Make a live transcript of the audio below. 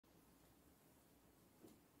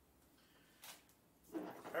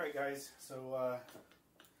Alright guys, so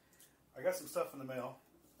I got some stuff in the mail.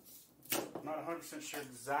 I'm not 100% sure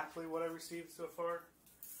exactly what I received so far.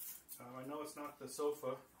 I know it's not the sofa,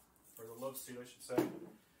 or the love seat I should say,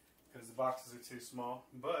 because the boxes are too small.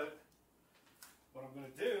 But what I'm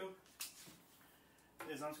going to do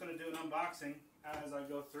is I'm just going to do an unboxing as I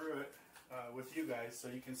go through it with you guys, so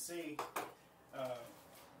you can see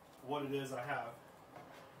what it is I have.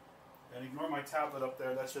 And ignore my tablet up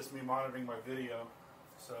there, that's just me monitoring my video.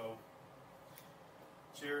 So,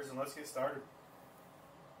 cheers and let's get started.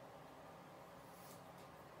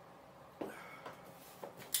 I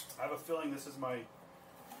have a feeling this is my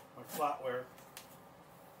flatware.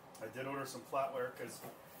 I did order some flatware because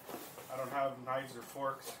I don't have knives or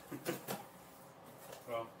forks.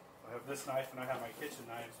 Well, I have this knife and I have my kitchen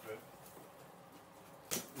knives, but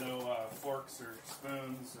no forks or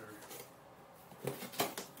spoons or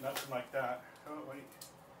nothing like that. Oh wait,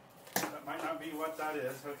 that might not be what that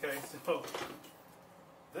is. Okay, so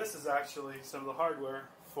this is actually some of the hardware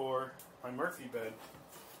for my Murphy bed.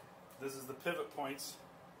 This is the pivot points,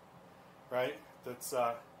 right? That's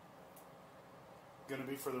going to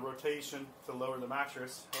be for the rotation to lower the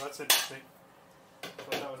mattress. Well, that's interesting. I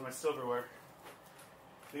thought that was my silverware.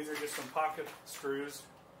 These are just some pocket screws,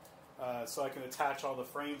 so I can attach all the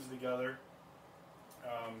frames together.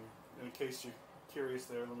 In case you're curious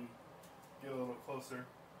there, let me get a little closer.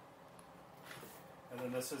 And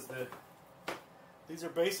then this is these are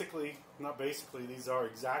basically, not basically, these are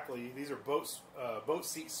exactly, these are boat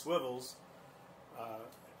seat swivels.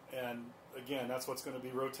 And again, that's what's going to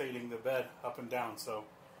be rotating the bed up and down. So,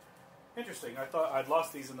 interesting. I thought I'd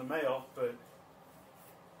lost these in the mail, but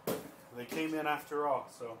they came in after all.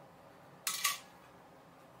 So,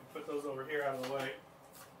 put those over here out of the way.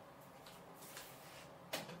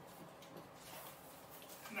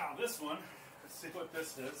 Now this one, let's see what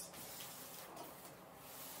this is.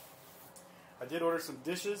 I did order some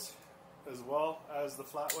dishes as well as the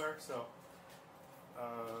flatware, so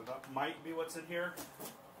that might be what's in here.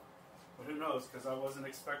 But who knows, because I wasn't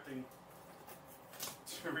expecting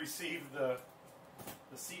to receive the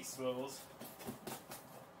seat swivels.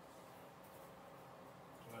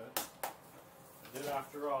 But I did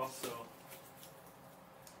after all, so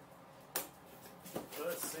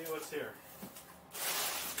let's see what's here.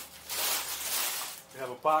 We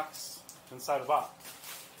have a box inside a box.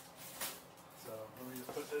 So let me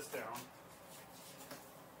just put this down.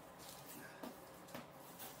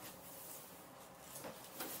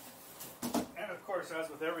 And of course, as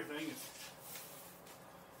with everything, it's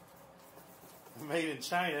made in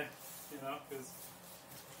China, you know, because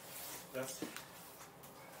that's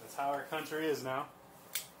how our country is now.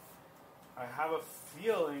 I have a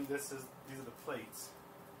feeling these are the plates.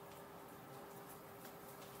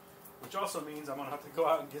 Which also means I'm going to have to go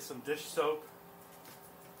out and get some dish soap.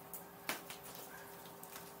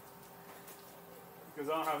 Because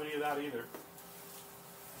I don't have any of that either.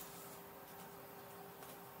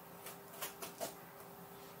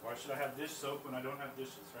 Why should I have dish soap when I don't have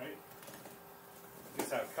dishes, right? I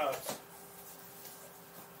just have cups.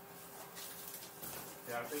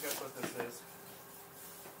 Yeah, I think that's what this is.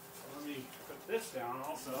 Let me put this down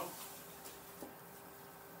also,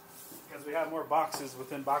 because we have more boxes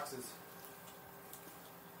within boxes.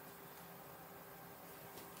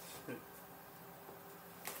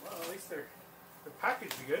 Well, at least they're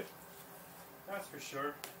packaged good. That's for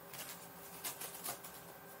sure.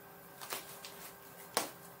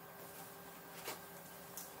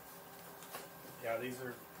 Yeah, these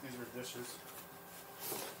are dishes.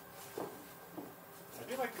 I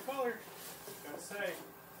do like the color, gotta say.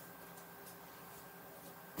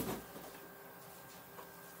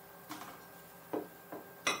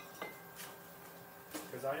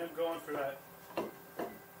 Because I am going for that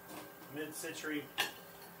mid-century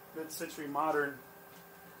modern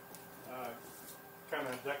kind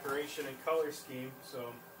of decoration and color scheme.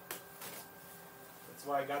 So that's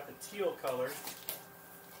why I got the teal color.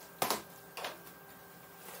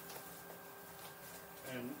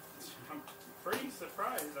 And I'm pretty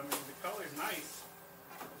surprised. I mean, the color's nice.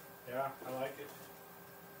 Yeah, I like it.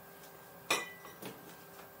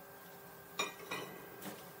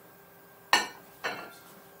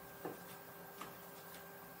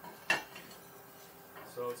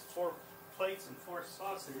 So it's 4 plates and 4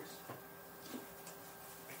 saucers.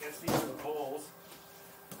 I guess these are the bowls.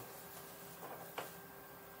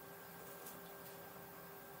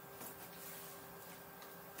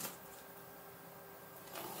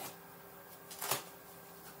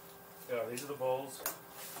 Yeah, these are the bowls.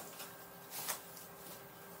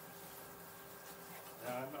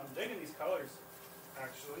 I'm digging these colors,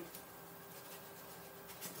 actually.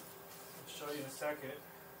 I'll show you in a second.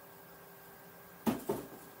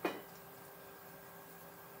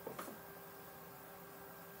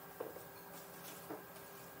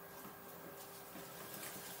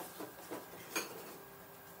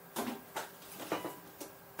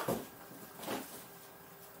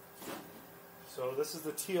 So this is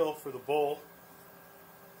the teal for the bowl,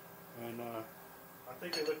 and I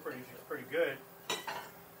think they look pretty good.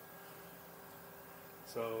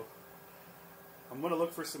 So I'm going to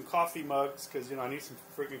look for some coffee mugs because, you know, I need some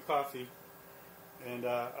freaking coffee. And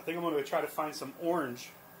I think I'm going to try to find some orange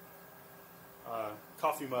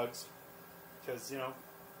coffee mugs because, you know,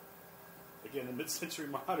 again, the mid-century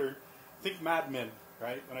modern, think Mad Men,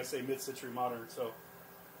 right? When I say mid-century modern. So,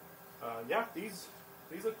 yeah, these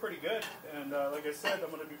look pretty good. And like I said,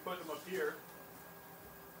 I'm going to be putting them up here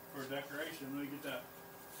for decoration. Let me get that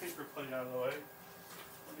paper plate out of the way.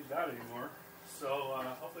 I don't need that anymore. So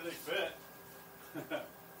hopefully they fit.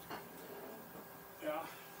 Yeah,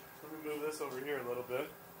 let me move this over here a little bit.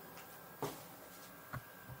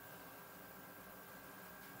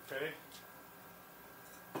 Okay.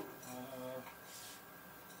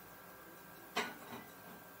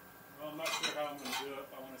 Well, I'm not sure how I'm going to do it.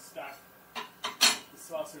 I want to stack the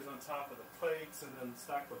saucers on top of the plates and then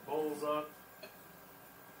stack the bowls up.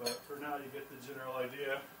 But for now, you get the general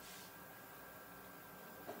idea.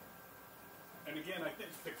 And again, I think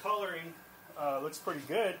the coloring looks pretty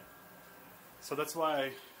good, so that's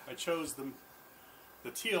why I chose the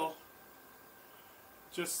teal.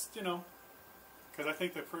 Just, you know, because I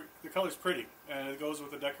think the color's pretty, and it goes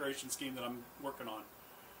with the decoration scheme that I'm working on.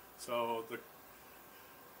 So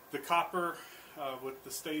the copper with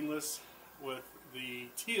the stainless, with the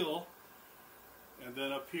teal, and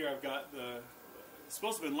then up here I've got it's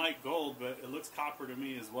supposed to be light gold, but it looks copper to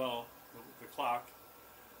me as well, the clock.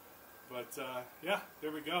 But, yeah,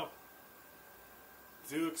 there we go.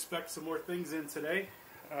 Do expect some more things in today.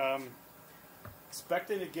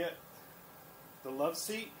 Expecting to get the love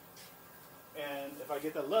seat. And if I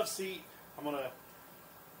get the love seat, I'm going to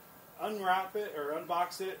unwrap it or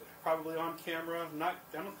unbox it, probably on camera. I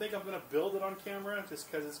don't think I'm going to build it on camera,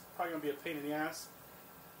 just because it's probably going to be a pain in the ass.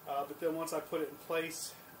 But then once I put it in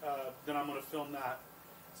place, then I'm going to film that.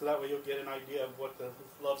 So that way you'll get an idea of what the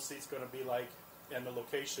love seat's going to be like and the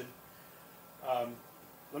location.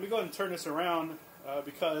 Let me go ahead and turn this around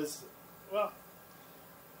because, well,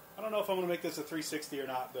 I don't know if I'm going to make this a 360 or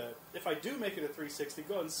not, but if I do make it a 360,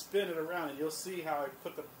 go ahead and spin it around and you'll see how I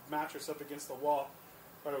put the mattress up against the wall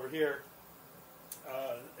right over here.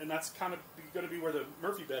 And that's kind of going to be where the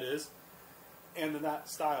Murphy bed is. And then that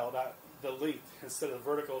style, the length, instead of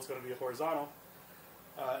vertical, it's going to be horizontal.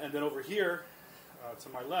 And then over here, to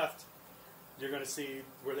my left, you're going to see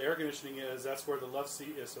where the air conditioning is. That's where the love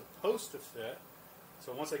seat is supposed to fit.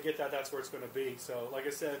 So once I get that, that's where it's going to be. So like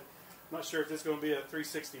I said, I'm not sure if this is going to be a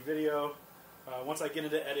 360 video. Once I get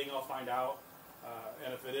into editing, I'll find out.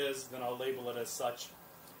 And if it is, then I'll label it as such.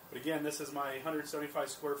 But again, this is my 175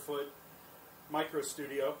 square foot micro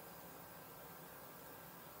studio.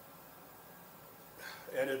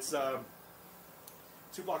 And it's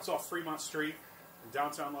 2 blocks off Fremont Street in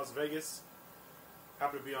downtown Las Vegas.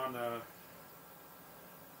 Happen to be on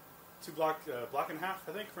 2 block and a half,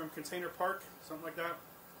 I think, from Container Park, something like that.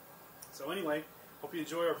 So anyway, hope you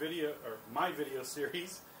enjoy our video, or my video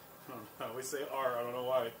series. I don't know, we say R, I don't know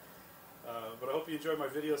why. But I hope you enjoy my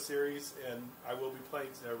video series, and I will be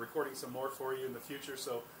recording some more for you in the future.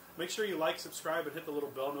 So make sure you like, subscribe, and hit the little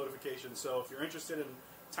bell notification. So if you're interested in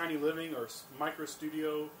tiny living or micro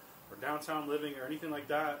studio or downtown living or anything like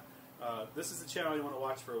that, this is the channel you want to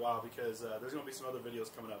watch for a while, because there's going to be some other videos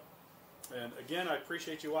coming up. And again, I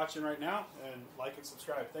appreciate you watching right now, and like and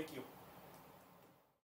subscribe. Thank you.